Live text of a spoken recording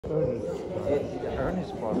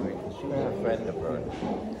Ernest probably, because she's a friend of Ernest.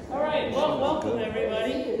 All right, well, welcome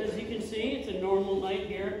everybody. As you can see, it's a normal night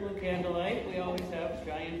here at Blue Candlelight. We always have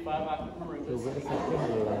giant 5-octave marimbas.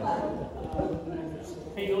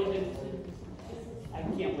 I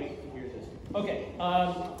can't wait to hear this. Okay,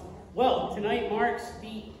 well, tonight marks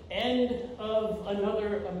the end of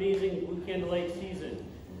another amazing Blue Candlelight season.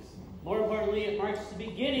 More importantly, it marks the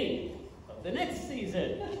beginning of the next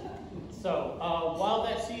season. So, while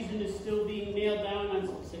that season is still being nailed down on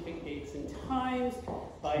specific dates and times,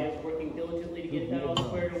 by us working diligently to get that all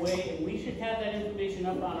squared away, and we should have that information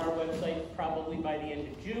up on our website probably by the end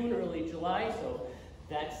of June, early July, so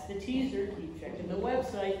that's the teaser. Keep checking the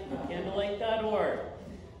website, candlelight.org.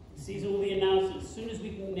 The season will be announced as soon as we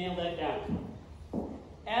can nail that down.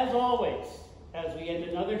 As always, as we end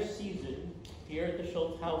another season here at the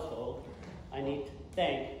Schultz household, I need to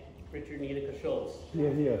thank Richard and Nika Schultz for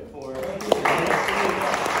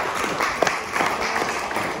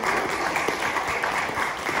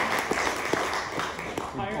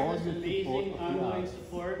tireless, amazing, ongoing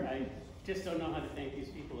support. I just don't know how to thank these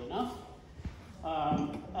people enough.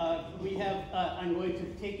 I'm going to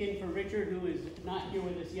take in for Richard, who is not here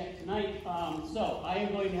with us yet tonight. So I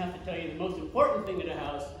am going to have to tell you the most important thing in the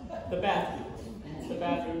house, the bathrooms. The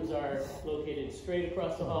bathrooms are located straight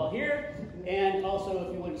across the hall here, and also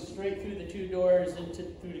if you went straight through the two doors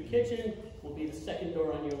through the kitchen, will be the second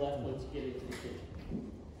door on your left once you get into the kitchen.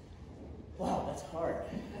 Wow, that's hard.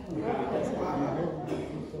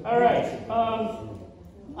 All right,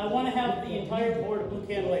 I want to have the entire board of Blue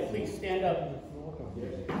Candlelight please stand up.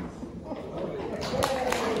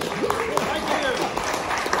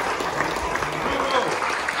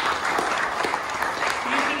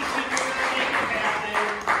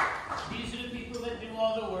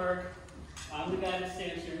 I'm the guy that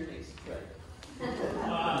stands here and makes it right.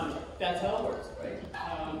 That's how it works, right?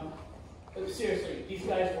 But seriously, these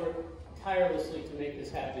guys work tirelessly to make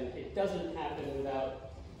this happen. It doesn't happen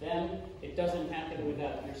without them. It doesn't happen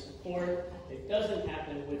without your support. It doesn't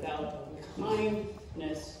happen without the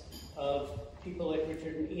kindness of people like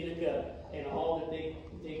Richard and Enika and all that they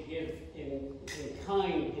give in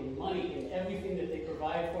kind, in money, in everything that they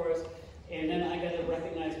provide for us. And then I got to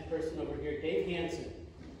recognize a person over here, Dave Hansen,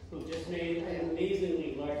 who just made an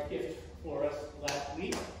amazingly large gift for us last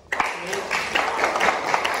week. That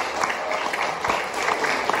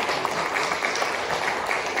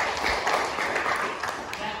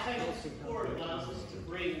type of support allows us to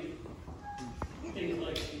bring things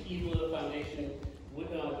like the IBLA Foundation,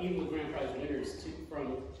 IBLA Grand Prize winners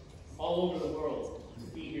from all over the world to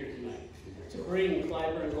be here tonight, to bring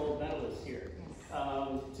Clyburn gold medalists here,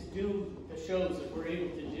 to do the shows that we're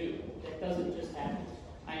able to do. That doesn't just happen.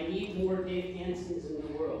 I need more Dave Hansens in the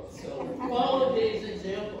world, so follow Dave's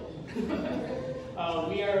example.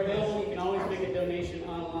 We are available. You can always make a donation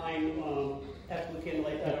online at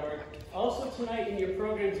bluecandlelight.org. Also tonight in your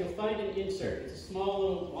programs, you'll find an insert. It's a small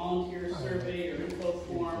little volunteer survey or info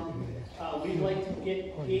form. We'd like to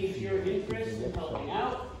gauge your interest in helping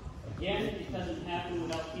out. Again, it doesn't happen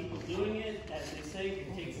without people doing it. As they say,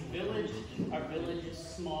 it takes a village. Our village is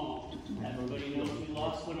small. Everybody knows we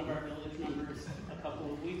lost one of our village members a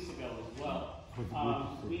couple of weeks ago as well.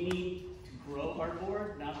 We need to grow our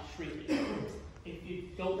board, not shrink it. If you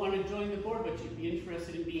don't want to join the board, but you'd be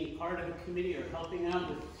interested in being part of a committee or helping out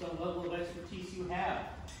with some level of expertise you have,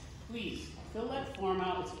 please fill that form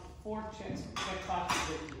out. It's 4 check boxes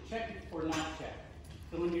that you check it or not check.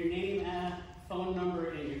 Fill in your name, phone number,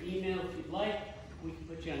 and your email if you'd like. We can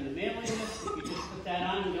put you on the mailing list. If you just put that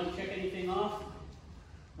on and don't check anything off,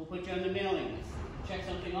 we'll put you on the mailing list. Check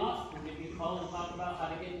something off, we'll give you a call and talk about how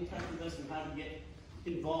to get in touch with us and how to get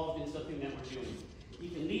involved in something that we're doing. You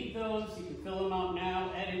can leave those, you can fill them out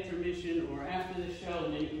now at intermission or after the show,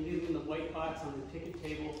 and then you can leave them in the white box on the ticket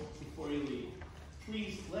table before you leave.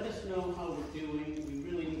 Please let us know how we're doing. We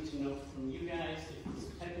really need to know from you guys if it's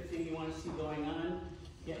the type of thing you want to see going on.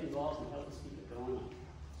 Get involved and help us